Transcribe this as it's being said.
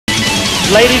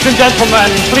Ladies and gentlemen,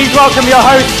 please welcome your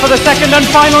hosts for the second and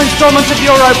final installment of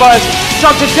Eurobuzz,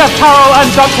 Dr. Jeff Carroll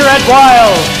and Dr. Ed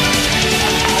Weil.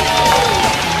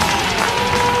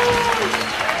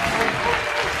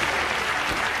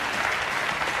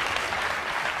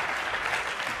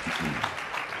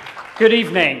 Good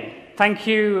evening. Thank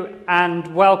you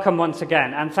and welcome once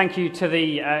again. And thank you to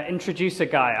the introducer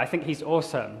guy. I think he's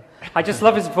awesome. I just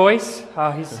love his voice.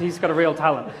 Oh, he's got a real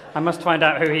talent. I must find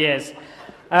out who he is.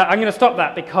 I'm going to stop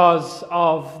that because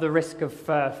of the risk of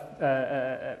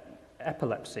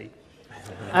epilepsy.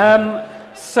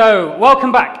 So,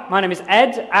 welcome back. My name is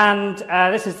Ed, and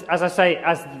this is, as I say,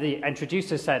 as the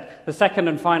introducer said, the second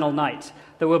and final night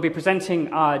that we'll be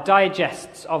presenting our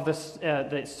digests of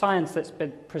the science that's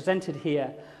been presented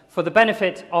here for the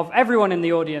benefit of everyone in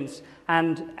the audience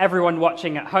and everyone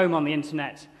watching at home on the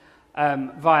internet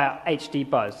via HD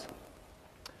Buzz.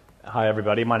 Hi,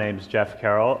 everybody. My name is Jeff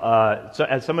Carroll. So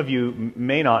as some of you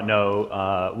may not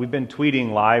know, we've been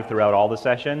tweeting live throughout all the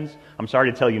sessions. I'm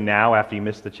sorry to tell you now after you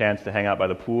missed the chance to hang out by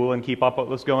the pool and keep up with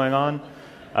what's going on.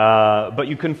 But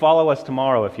you can follow us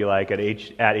tomorrow if you like at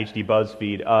HD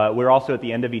BuzzFeed. We're also at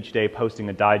the end of each day posting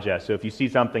a digest. So if you see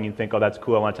something and think, oh, that's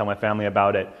cool, I want to tell my family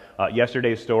about it,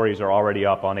 yesterday's stories are already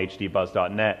up on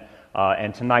hdbuzz.net.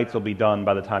 And tonight's will be done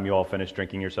by the time you all finish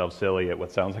drinking yourselves silly at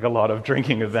what sounds like a lot of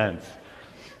drinking events.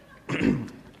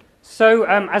 So,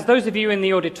 as those of you in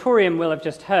the auditorium will have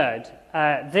just heard,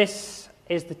 this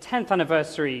is the 10th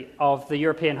anniversary of the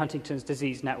European Huntington's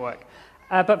Disease Network.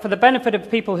 But for the benefit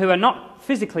of people who are not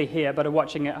physically here but are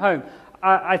watching at home,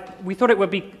 we thought it would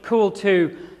be cool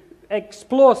to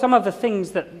explore some of the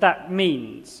things that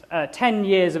means. 10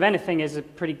 years of anything is a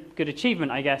pretty good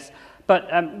achievement, I guess.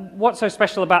 But what's so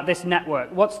special about this network?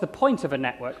 What's the point of a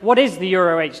network? What is the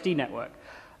EuroHD network?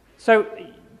 So,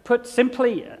 put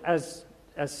simply, as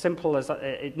simple as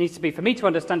it needs to be for me to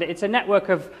understand it, it's a network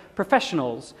of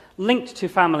professionals linked to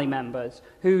family members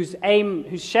whose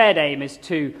shared aim is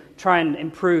to try and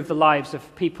improve the lives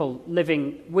of people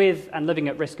living with and living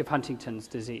at risk of Huntington's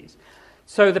disease.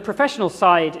 So the professional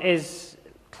side is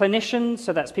clinicians,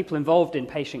 so that's people involved in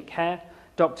patient care,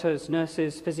 doctors,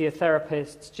 nurses,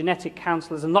 physiotherapists, genetic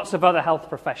counselors, and lots of other health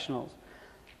professionals.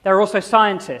 There are also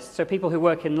scientists, so people who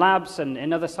work in labs and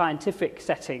in other scientific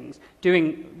settings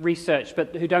doing research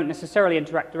but who don't necessarily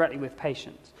interact directly with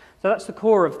patients. So that's the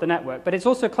core of the network, but it's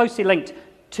also closely linked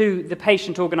to the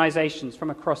patient organizations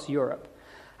from across Europe.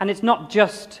 And it's not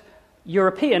just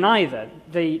European either.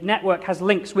 The network has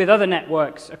links with other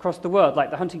networks across the world,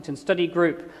 like the Huntington Study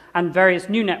Group and various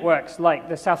new networks like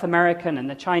the South American and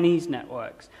the Chinese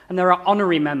networks. And there are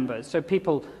honorary members, so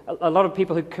a lot of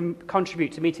people who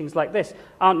contribute to meetings like this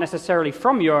aren't necessarily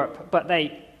from Europe, but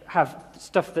they have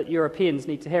stuff that Europeans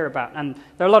need to hear about. And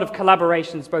there are a lot of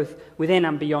collaborations both within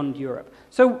and beyond Europe.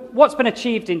 So what's been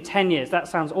achieved in 10 years? That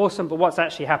sounds awesome, but what's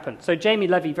actually happened? So Jamie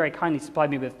Levy very kindly supplied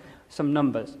me with some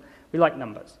numbers. We like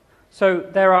numbers. So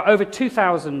there are over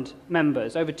 2,000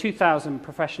 members, over 2,000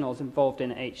 professionals involved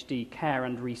in HD care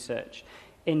and research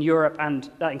in Europe, and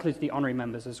that includes the honorary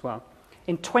members as well.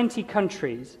 In 20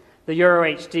 countries, the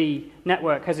EuroHD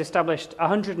network has established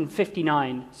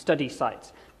 159 study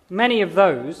sites. Many of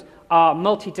those are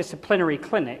multidisciplinary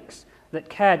clinics that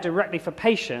care directly for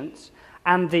patients,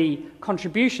 and the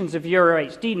contributions of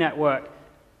EuroHD network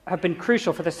have been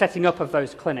crucial for the setting up of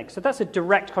those clinics. So that's a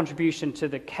direct contribution to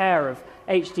the care of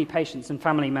HD patients and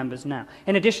family members now.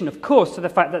 In addition, of course, to the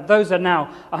fact that those are now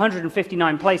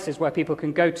 159 places where people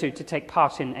can go to take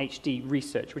part in HD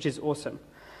research, which is awesome.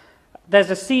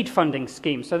 There's a seed funding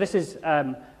scheme. So this is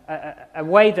a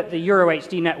way that the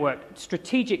EuroHD network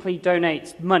strategically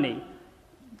donates money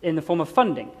in the form of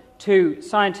funding to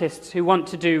scientists who want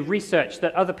to do research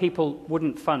that other people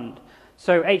wouldn't fund.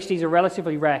 So HD is a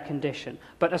relatively rare condition,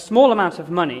 but a small amount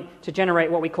of money to generate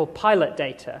what we call pilot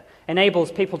data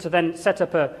enables people to then set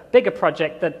up a bigger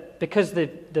project that, because the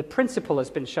principle has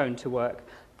been shown to work,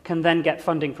 can then get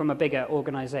funding from a bigger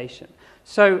organization.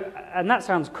 So, and that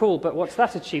sounds cool, but what's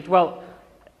that achieved? Well,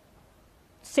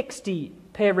 60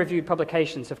 peer-reviewed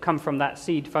publications have come from that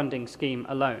seed funding scheme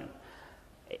alone.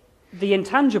 The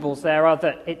intangibles there are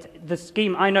that the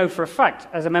scheme, I know for a fact,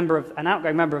 as an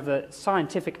outgoing member of the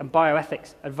Scientific and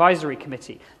Bioethics Advisory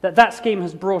Committee, that scheme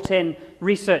has brought in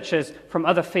researchers from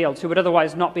other fields who would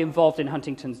otherwise not be involved in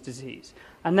Huntington's disease.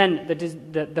 And then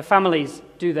the families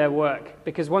do their work,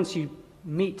 because once you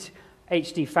meet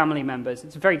HD family members,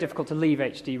 it's very difficult to leave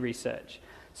HD research.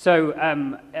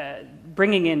 So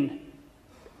bringing in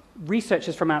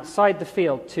researchers from outside the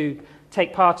field to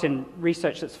take part in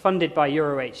research that's funded by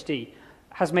EuroHD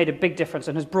has made a big difference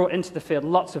and has brought into the field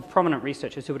lots of prominent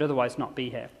researchers who would otherwise not be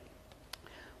here.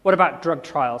 What about drug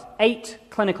trials? 8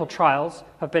 clinical trials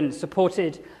have been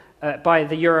supported by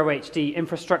the EuroHD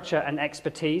infrastructure and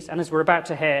expertise, and as we're about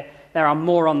to hear, there are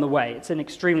more on the way. It's an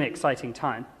extremely exciting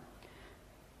time.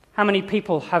 How many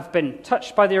people have been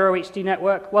touched by the EuroHD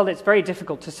network? Well, it's very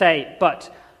difficult to say,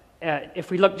 but if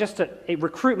we look just at a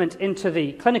recruitment into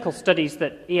the clinical studies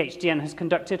that EHDN has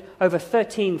conducted, over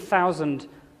 13,000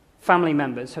 family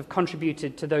members have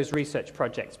contributed to those research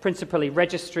projects, principally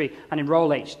Registry and Enroll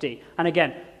HD. And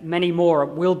again, many more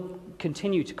will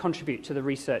continue to contribute to the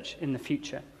research in the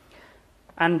future.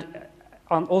 And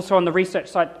also on the research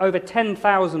side, over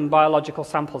 10,000 biological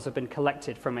samples have been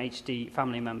collected from HD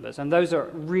family members, and those are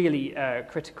really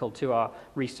critical to our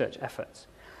research efforts.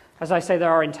 As I say, there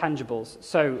are intangibles,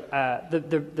 so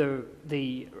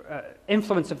the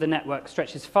influence of the network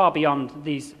stretches far beyond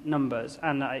these numbers,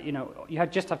 and you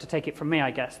just have to take it from me,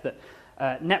 I guess, that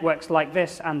networks like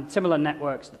this and similar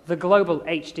networks, the global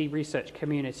HD research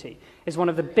community is one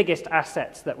of the biggest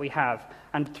assets that we have,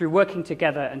 and through working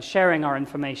together and sharing our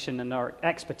information and our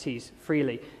expertise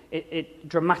freely, it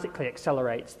dramatically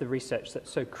accelerates the research that's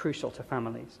so crucial to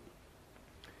families.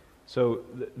 So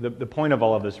the point of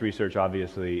all of this research,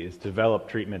 obviously, is to develop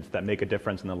treatments that make a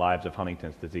difference in the lives of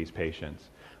Huntington's disease patients.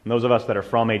 And those of us that are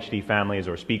from HD families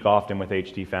or speak often with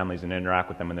HD families and interact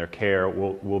with them in their care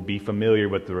will be familiar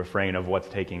with the refrain of what's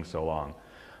taking so long.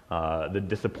 The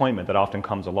disappointment that often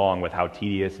comes along with how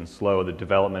tedious and slow the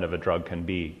development of a drug can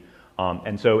be.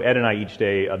 And so Ed and I each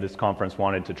day of this conference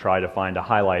wanted to try to find a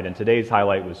highlight, and today's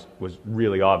highlight was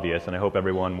really obvious, and I hope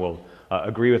everyone will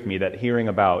agree with me that hearing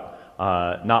about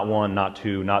not 1, not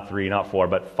 2, not 3, not 4,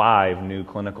 but 5 new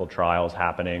clinical trials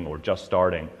happening or just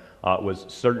starting was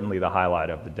certainly the highlight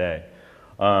of the day.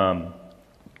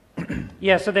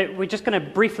 Yeah, so we're just going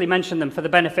to briefly mention them for the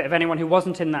benefit of anyone who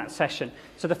wasn't in that session.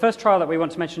 So the first trial that we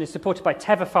want to mention is supported by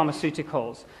Teva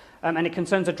Pharmaceuticals, and it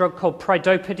concerns a drug called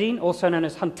pridopidine, also known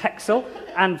as Huntexil,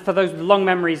 and for those with long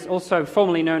memories, also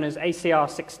formerly known as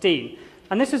ACR16.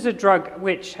 And this is a drug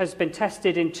which has been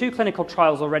tested in 2 clinical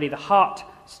trials already, the HEART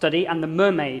study and the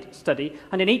MERMAID study,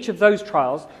 and in each of those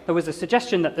trials there was a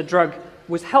suggestion that the drug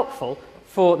was helpful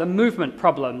for the movement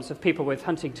problems of people with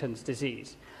Huntington's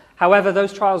disease. However,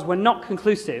 those trials were not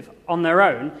conclusive on their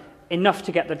own enough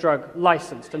to get the drug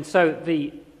licensed, and so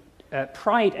the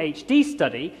PRIDE HD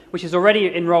study, which is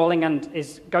already enrolling and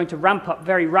is going to ramp up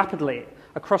very rapidly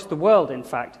across the world, in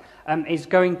fact, is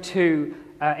going to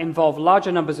involve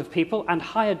larger numbers of people and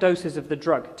higher doses of the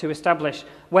drug to establish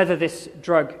whether this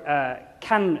drug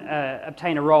can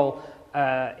obtain a role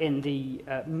in the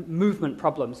movement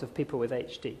problems of people with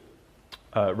HD.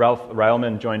 Ralph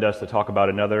Reilman joined us to talk about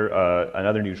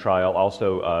another new trial,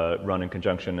 also run in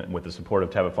conjunction with the support of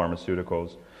Teva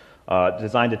Pharmaceuticals,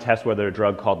 designed to test whether a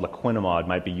drug called laquinimod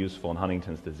might be useful in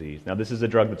Huntington's disease. Now, this is a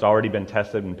drug that's already been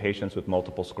tested in patients with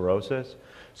multiple sclerosis,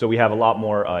 so we have a lot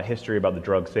more history about the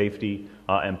drug safety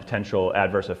and potential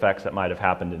adverse effects that might have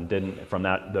happened and didn't from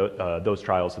those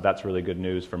trials, so that's really good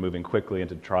news for moving quickly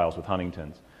into trials with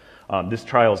Huntington's. This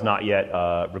trial is not yet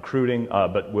recruiting,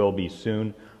 but will be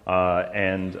soon.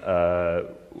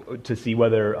 To see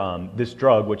whether this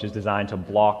drug, which is designed to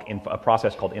block a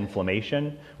process called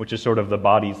inflammation, which is sort of the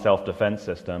body's self-defense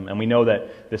system, and we know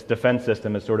that this defense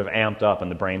system is sort of amped up in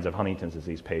the brains of Huntington's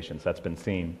disease patients. That's been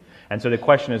seen. And so the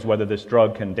question is whether this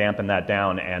drug can dampen that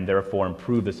down and therefore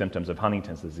improve the symptoms of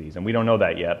Huntington's disease. And we don't know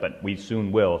that yet, but we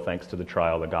soon will, thanks to the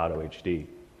trial Legato HD.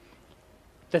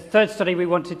 The third study we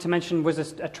wanted to mention was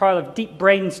a trial of deep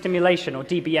brain stimulation, or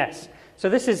DBS. So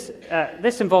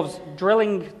this involves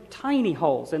drilling tiny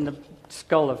holes in the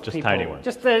skull of people. Just tiny ones.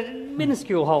 Just the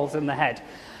minuscule holes in the head.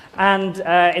 And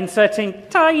inserting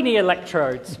tiny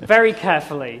electrodes very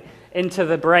carefully into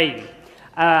the brain.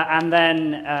 And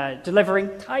then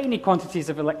delivering tiny quantities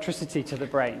of electricity to the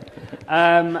brain.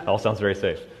 All sounds very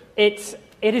safe. It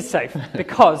is safe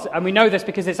because, and we know this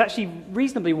because it's actually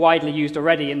reasonably widely used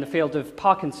already in the field of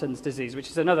Parkinson's disease, which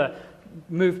is another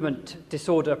movement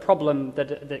disorder problem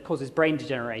that causes brain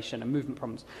degeneration and movement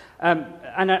problems.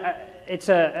 It's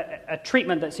a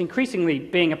treatment that's increasingly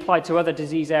being applied to other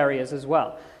disease areas as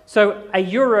well. So a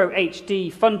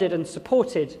EuroHD funded and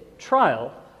supported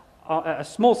trial, a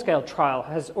small-scale trial,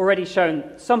 has already shown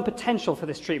some potential for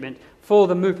this treatment for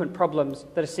the movement problems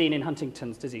that are seen in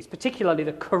Huntington's disease, particularly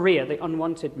the chorea, the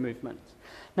unwanted movements.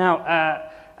 Now,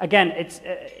 again, it's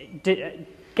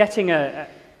getting a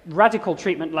radical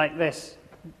treatment like this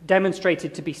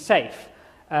demonstrated to be safe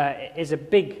is a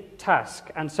big task,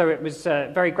 and so it was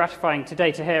very gratifying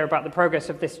today to hear about the progress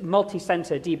of this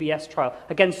multi-center DBS trial,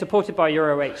 again supported by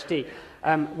EuroHD.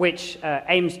 which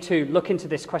aims to look into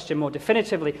this question more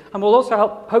definitively and will also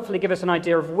help hopefully give us an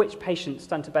idea of which patients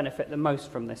stand to benefit the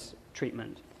most from this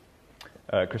treatment.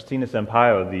 Christina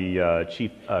Sampaio, the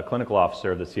Chief Clinical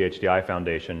Officer of the CHDI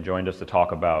Foundation, joined us to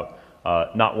talk about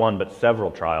not one but several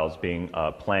trials being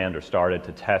planned or started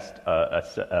to test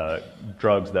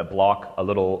drugs that block a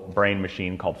little brain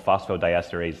machine called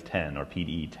phosphodiesterase 10, or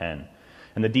PDE10.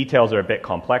 And the details are a bit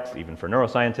complex, even for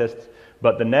neuroscientists,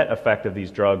 but the net effect of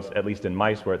these drugs, at least in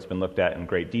mice where it's been looked at in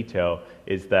great detail,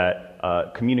 is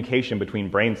that communication between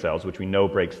brain cells, which we know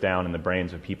breaks down in the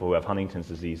brains of people who have Huntington's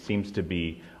disease, seems to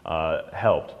be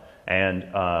helped. And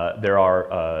there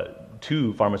are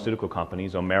two pharmaceutical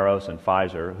companies, Omeros and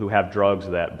Pfizer, who have drugs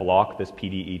that block this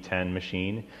PDE10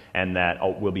 machine and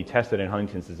that will be tested in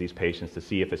Huntington's disease patients to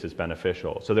see if this is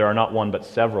beneficial. So there are not one but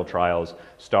several trials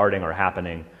starting or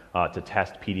happening to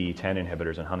test PDE10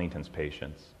 inhibitors in Huntington's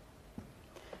patients.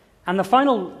 And the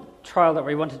final trial that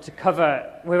we wanted to cover,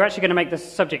 we were actually going to make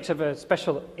this subject of a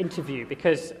special interview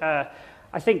because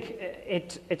I think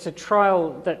it's a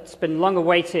trial that's been long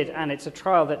awaited, and it's a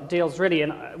trial that deals really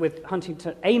with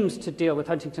aims to deal with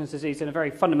Huntington's disease in a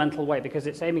very fundamental way because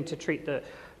it's aiming to treat the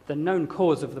known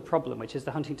cause of the problem, which is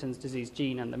the Huntington's disease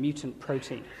gene and the mutant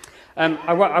protein.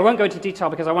 I won't go into detail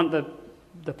because I want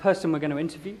the person we're going to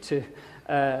interview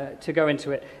to go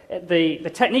into it.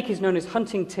 The technique is known as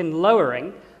huntingtin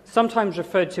lowering, sometimes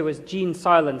referred to as gene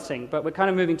silencing, but we're kind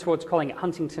of moving towards calling it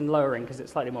huntingtin lowering because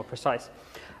it's slightly more precise.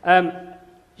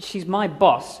 She's my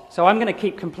boss, so I'm going to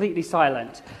keep completely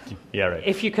silent. Yeah, right.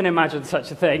 If you can imagine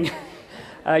such a thing.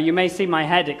 You may see my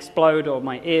head explode or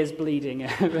my ears bleeding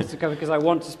because I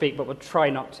want to speak, but will try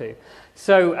not to.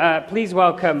 So please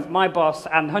welcome my boss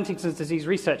and Huntington's disease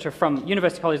researcher from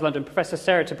University College London, Professor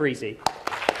Sarah Tabrizi.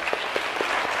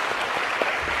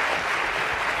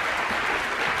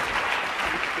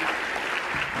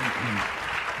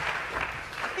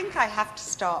 I have to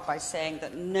start by saying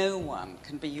that no one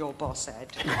can be your boss,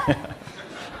 Ed.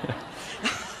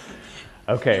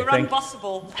 Okay, you're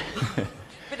unbossable,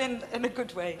 but in a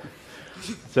good way.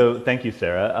 So thank you,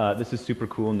 Sarah. This is super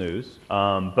cool news,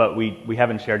 but we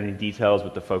haven't shared any details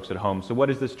with the folks at home. So what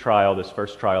is this trial, this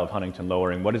first trial of huntingtin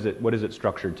lowering? What is it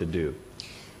structured to do?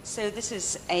 So this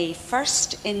is a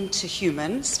first into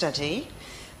human study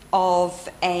of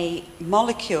a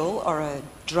molecule or a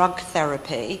drug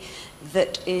therapy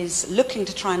that is looking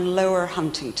to try and lower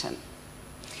Huntington.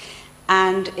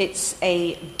 And it's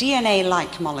a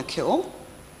DNA-like molecule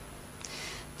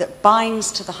that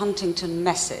binds to the Huntington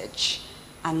message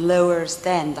and lowers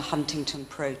then the Huntington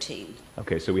protein.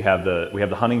 Okay, so we have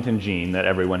the Huntington gene that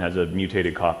everyone has a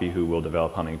mutated copy who will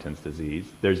develop Huntington's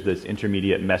disease. There's this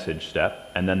intermediate message step,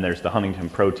 and then there's the Huntington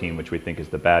protein, which we think is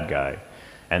the bad guy.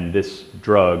 And this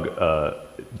drug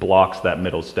blocks that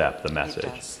middle step, the message.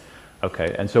 It does.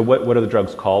 Okay, and so what are the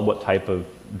drugs called? What type of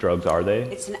drugs are they?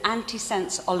 It's an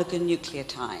antisense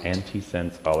oligonucleotide.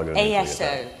 Antisense oligonucleotide.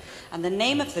 ASO. And the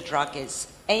name of the drug is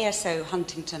ASO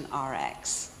Huntington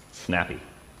RX. Snappy.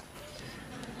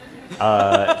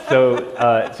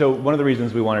 So one of the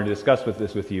reasons we wanted to discuss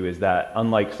this with you is that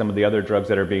unlike some of the other drugs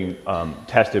that are being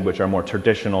tested, which are more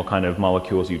traditional kind of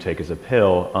molecules you take as a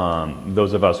pill,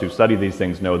 those of us who study these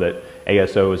things know that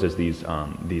ASOs, as these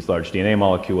large DNA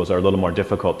molecules, are a little more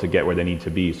difficult to get where they need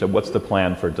to be. So what's the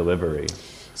plan for delivery?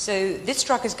 So this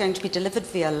drug is going to be delivered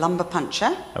via lumbar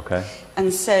puncture. Okay.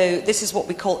 And so this is what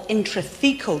we call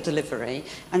intrathecal delivery.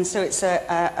 And so it's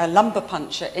a lumbar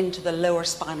puncture into the lower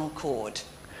spinal cord.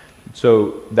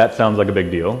 So that sounds like a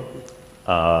big deal.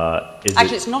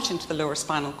 Actually, it's not into the lower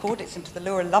spinal cord, it's into the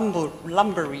lower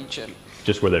lumbar region.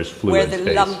 Just where there's fluid space. Where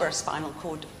the lumbar spinal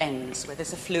cord ends, where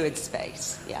there's a fluid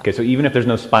space. Yeah. Okay, so even if there's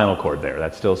no spinal cord there,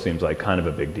 that still seems like kind of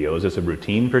a big deal. Is this a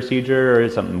routine procedure, or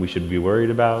is it something we should be worried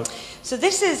about? So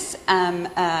this is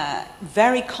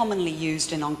very commonly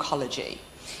used in oncology,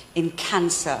 in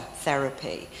cancer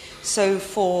therapy. So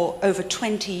for over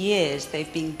 20 years,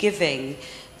 they've been giving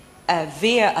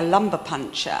via a lumbar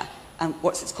puncture and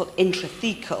what's called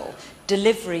intrathecal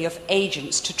delivery of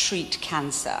agents to treat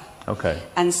cancer. Okay.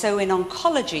 And so in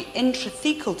oncology,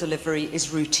 intrathecal delivery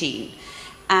is routine.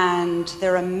 And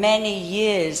there are many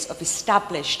years of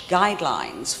established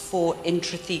guidelines for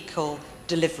intrathecal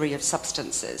delivery of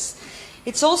substances.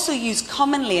 It's also used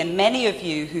commonly, and many of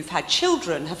you who've had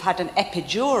children have had an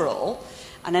epidural.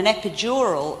 And an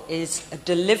epidural is a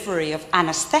delivery of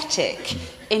anesthetic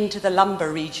into the lumbar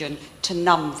region to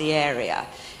numb the area.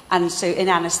 And so in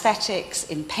anesthetics,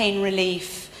 in pain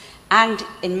relief, And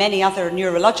in many other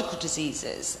neurological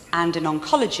diseases and in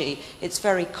oncology, it's a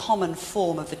very common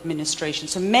form of administration.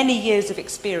 So many years of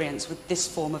experience with this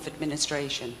form of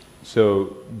administration.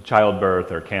 So childbirth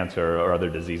or cancer or other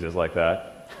diseases like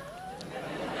that?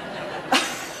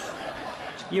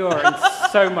 You are in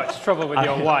so much trouble with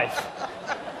your wife.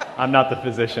 I'm not the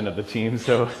physician of the team,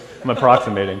 so I'm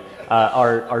approximating.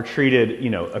 Are treated,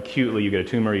 acutely. You get a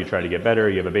tumor, you try to get better,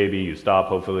 you have a baby, you stop,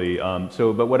 hopefully.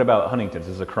 But what about Huntington's?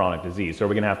 This is a chronic disease. So are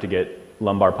we going to have to get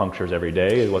lumbar punctures every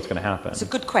day? What's going to happen? It's a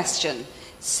good question.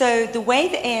 So the way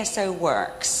the ASO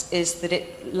works is that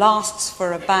it lasts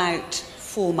for about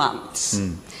 4 months.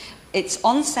 Its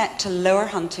onset to lower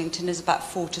Huntington is about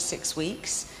 4 to 6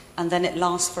 weeks, and then it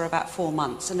lasts for about 4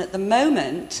 months. And at the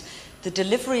moment, the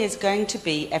delivery is going to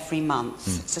be every month.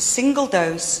 It's a single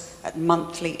dose at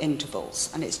monthly intervals,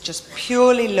 and it's just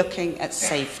purely looking at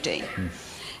safety.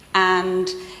 And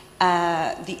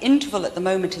the interval at the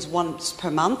moment is once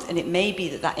per month, and it may be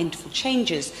that that interval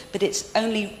changes, but it's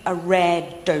only a rare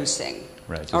dosing,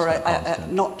 right, so or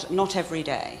not every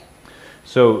day.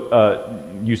 So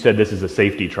you said this is a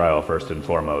safety trial first and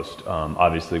foremost.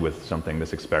 Obviously, with something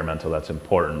this experimental, that's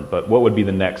important. But what would be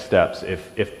the next steps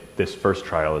if this first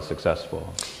trial is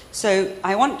successful? So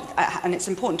I want, and it's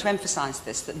important to emphasize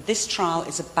this, that this trial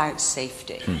is about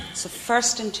safety. It's a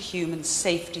first into human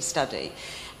safety study,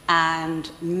 and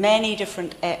many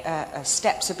different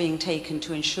steps are being taken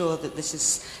to ensure that this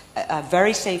is a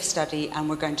very safe study, and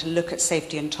we're going to look at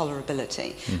safety and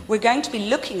tolerability. We're going to be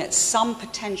looking at some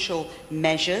potential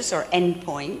measures or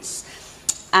endpoints,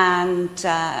 and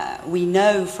we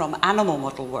know from animal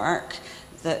model work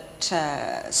that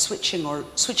switching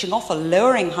off or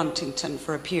lowering Huntington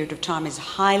for a period of time is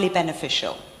highly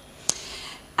beneficial.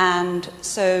 And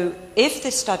so if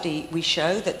this study, we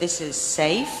show that this is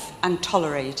safe and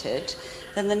tolerated,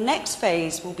 then the next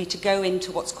phase will be to go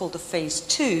into what's called a phase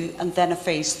 2 and then a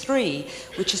phase 3,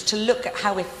 which is to look at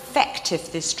how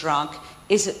effective this drug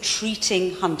is at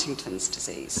treating Huntington's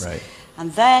disease. Right.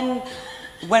 And then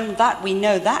when we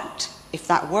know that, if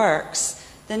that works,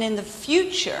 then in the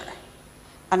future,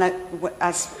 and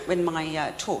as in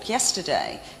my talk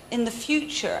yesterday, in the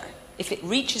future, if it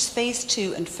reaches phase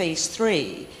 2 and phase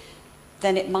 3,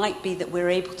 then it might be that we're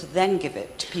able to then give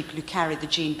it to people who carry the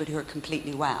gene but who are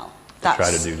completely well.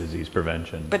 Try to do disease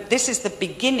prevention. But this is the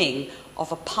beginning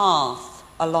of a path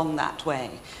along that way.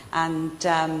 And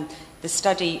the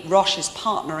study, Roche is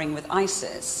partnering with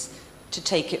ISIS to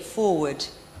take it forward,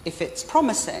 if it's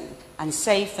promising and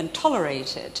safe and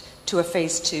tolerated, to a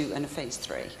phase 2 and a phase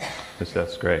 3. Yes,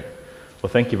 that's great. Well,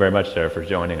 thank you very much, Sarah, for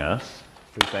joining us.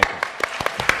 Please thank you.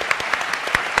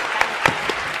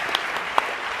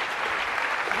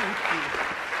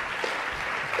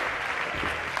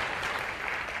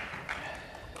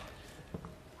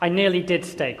 I nearly did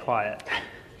stay quiet.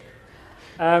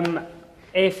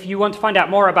 If you want to find out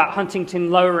more about Huntingtin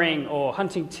lowering or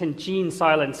Huntingtin gene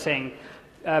silencing,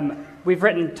 we've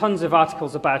written tons of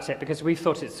articles about it because we've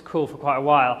thought it's cool for quite a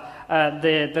while.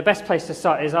 The best place to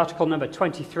start is article number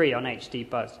 23 on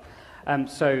HDBuzz.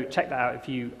 So check that out if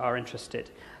you are interested.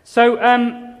 So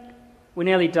we're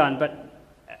nearly done, but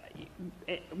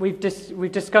we've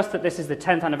discussed that this is the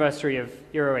 10th anniversary of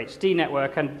EuroHD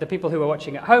Network, and the people who are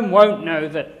watching at home won't know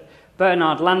that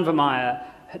Bernhard Landwehrmeyer,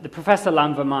 the Professor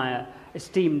Landwehrmeyer,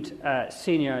 esteemed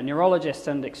senior neurologist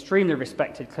and extremely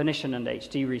respected clinician and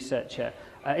HD researcher,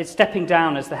 is stepping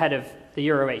down as the head of the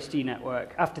EuroHD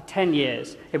Network after 10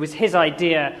 years. It was his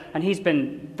idea, and he's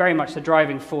been very much the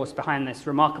driving force behind this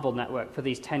remarkable network for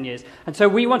these 10 years. And so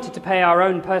we wanted to pay our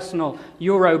own personal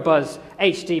Eurobuzz,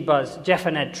 HDBuzz, Jeff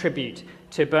and Ed tribute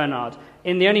to Bernhard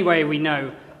in the only way we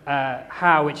know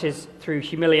how, which is through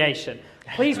humiliation.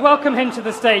 Please welcome him to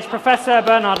the stage, Professor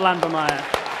Bernhard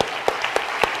Landwehrmeyer.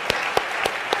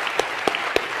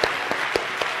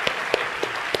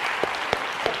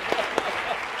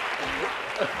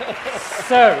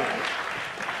 So,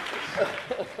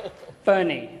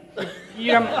 Bernie,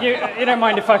 you don't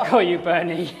mind if I call you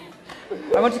Bernie.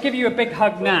 I want to give you a big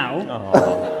hug now.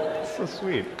 Oh, so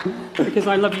sweet. Because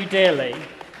I love you dearly,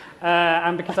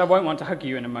 and because I won't want to hug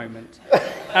you in a moment.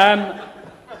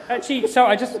 Actually, so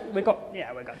we got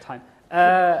time.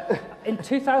 In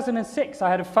 2006, I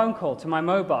had a phone call to my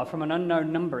mobile from an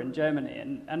unknown number in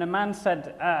Germany, and a man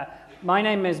said, "My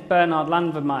name is Bernhard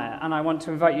Landwehrmeyer, and I want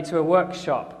to invite you to a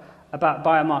workshop about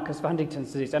biomarkers for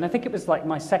Huntington's disease." And I think it was like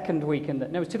my second week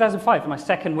it was 2005, my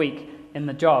second week in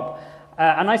the job.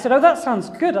 And I said, "Oh, that sounds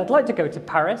good. I'd like to go to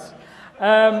Paris,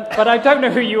 but I don't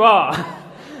know who you are."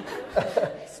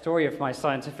 story of my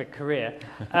scientific career.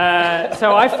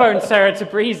 So I phoned Sarah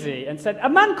Tabrizi and said, a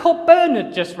man called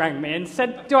Bernhard just rang me and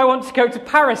said, do I want to go to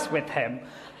Paris with him?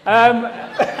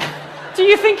 Do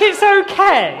you think it's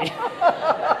okay?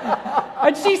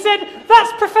 And she said,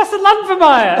 that's Professor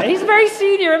Landwehrmeyer. He's very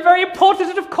senior and very important,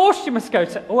 and of course you must go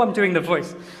to... Oh, I'm doing the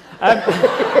voice.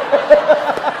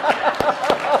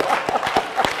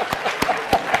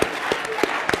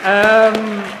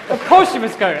 Of course you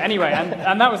must go. Anyway,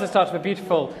 and that was the start of a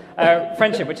beautiful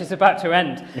friendship, which is about to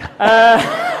end.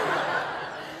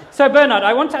 So, Bernhard,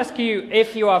 I want to ask you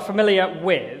if you are familiar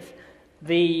with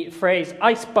the phrase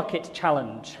ice bucket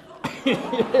challenge.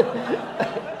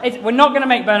 We're not going to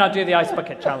make Bernhard do the ice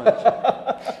bucket challenge.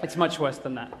 It's much worse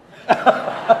than that.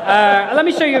 Let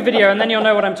me show you a video, and then you'll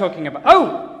know what I'm talking about.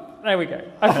 Oh! There we go.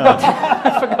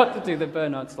 I forgot to do the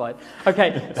Bernhard slide.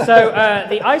 Okay, so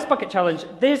the Ice Bucket Challenge.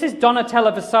 This is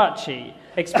Donatella Versace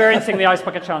experiencing the Ice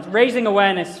Bucket Challenge, raising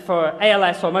awareness for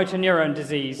ALS or motor neuron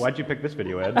disease. Why'd you pick this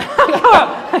video, Ed?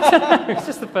 It's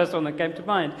just the first one that came to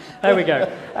mind. There we go.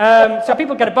 So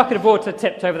people get a bucket of water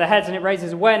tipped over their heads, and it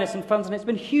raises awareness and funds, and it's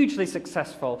been hugely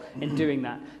successful in doing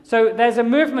that. So there's a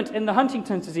movement in the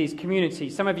Huntington's disease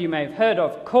community, some of you may have heard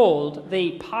of, called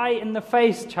the Pie in the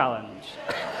Face Challenge.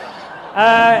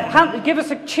 Give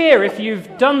us a cheer if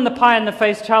you've done the Pie in the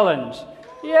Face Challenge.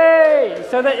 Yay!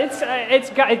 So that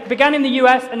it began in the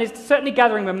US and is certainly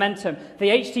gathering momentum. The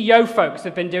HTYO folks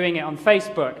have been doing it on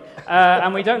Facebook,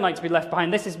 and we don't like to be left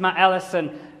behind. This is Matt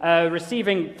Ellison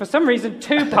receiving, for some reason,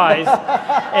 2 pies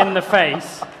in the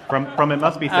face. From it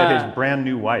must be said, his brand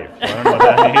new wife. I don't know what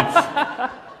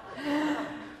that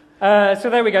means. So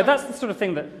there we go. That's the sort of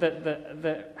thing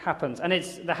that happens, and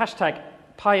it's the hashtag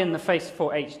Pie in the Face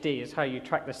for HD is how you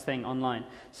track this thing online.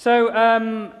 So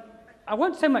I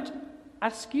won't so much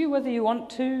ask you whether you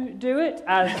want to do it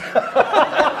as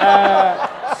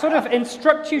sort of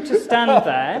instruct you to stand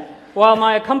there while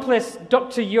my accomplice,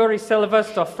 Dr. Yuri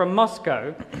Silverstov from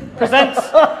Moscow, presents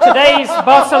today's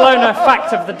Barcelona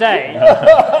fact of the day.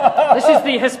 This is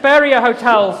the Hesperia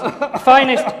Hotel's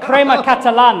finest crema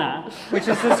catalana, which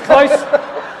is as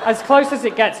close as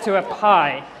it gets to a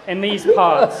pie in these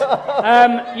parts.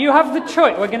 You have the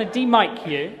choice. We're going to de-mic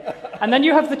you, and then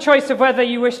you have the choice of whether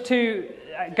you wish to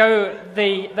go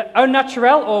the au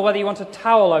naturel or whether you want a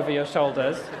towel over your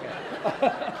shoulders.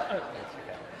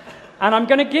 And I'm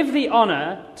going to give the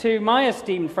honor to my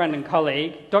esteemed friend and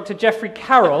colleague, Dr. Jeffrey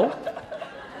Carroll.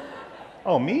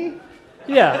 Oh, me?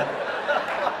 Yeah.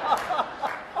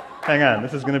 Hang on,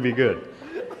 this is going to be good.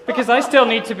 Because I still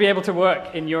need to be able to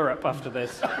work in Europe after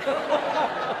this.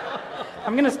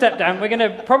 I'm going to step down. We're going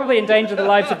to probably endanger the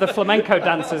lives of the flamenco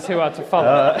dancers who are to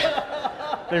follow.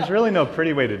 There's really no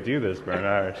pretty way to do this,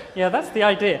 Bernhard. Yeah, that's the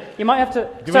idea. You might have to...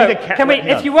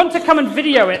 If you want to come and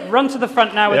video it, run to the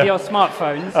front now with your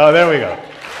smartphones. Oh, there we go.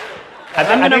 I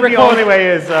think the only way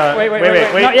is...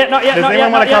 Wait. Not yet. Does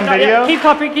anyone want to come video? Keep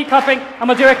clapping. I'm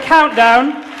going to do a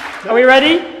countdown. Are we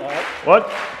ready? What?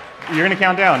 You're going to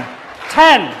count down?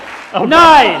 10,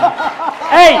 9,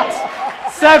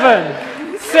 8,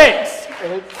 7, 6,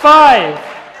 5,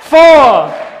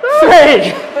 4,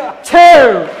 3,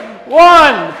 2,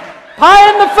 1. Pie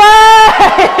in the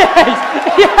face!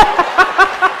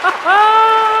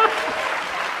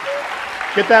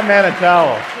 Get that man a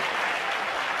towel.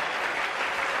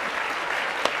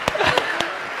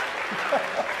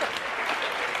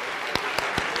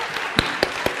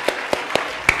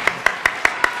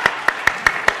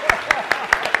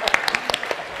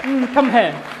 Come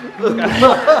here.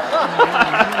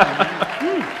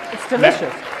 It's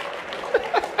delicious.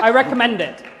 I recommend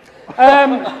it.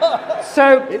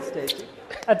 So,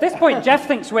 at this point, Jeff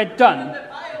thinks we're done.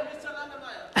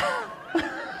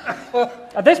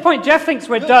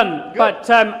 But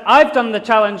I've done the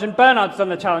challenge, and Bernhard's done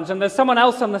the challenge, and there's someone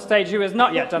else on the stage who has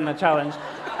not yet done the challenge.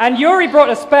 And Yuri brought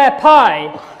a spare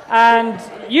pie, and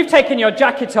you've taken your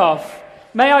jacket off.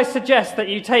 May I suggest that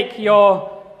you take your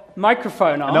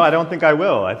microphone off? No, I don't think I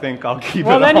will. I think I'll keep it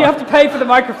Well, then on. you have to pay for the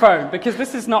microphone, because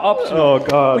this is not optional. Oh,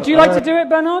 God. Would you like to do it,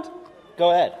 Bernhard?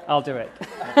 Go ahead. I'll do it.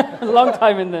 A long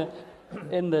time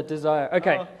in the desire.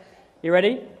 Okay, you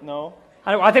ready? No.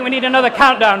 I think we need another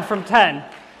countdown from 10.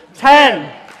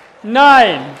 10,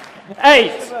 9,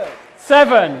 8,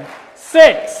 7,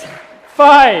 6,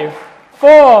 5,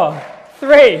 4,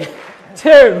 3,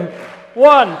 2,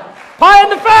 1. Pie in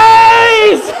the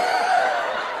face!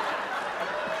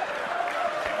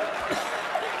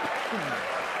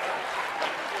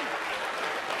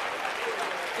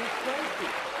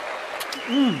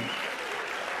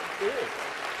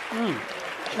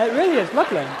 It really is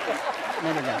lovely.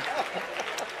 No.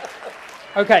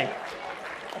 Okay.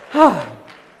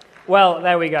 Well,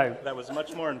 there we go. That was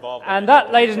much more involved. And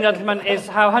that, ladies and gentlemen, is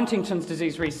how Huntington's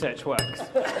disease research works.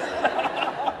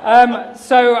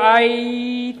 So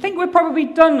I think we're probably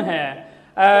done here.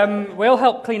 We'll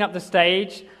help clean up the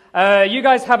stage. You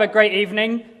guys have a great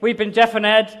evening. We've been Jeff and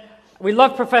Ed. We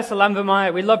love Professor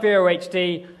Landwehrmeyer. We love your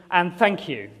OHD. And thank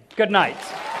you. Good night.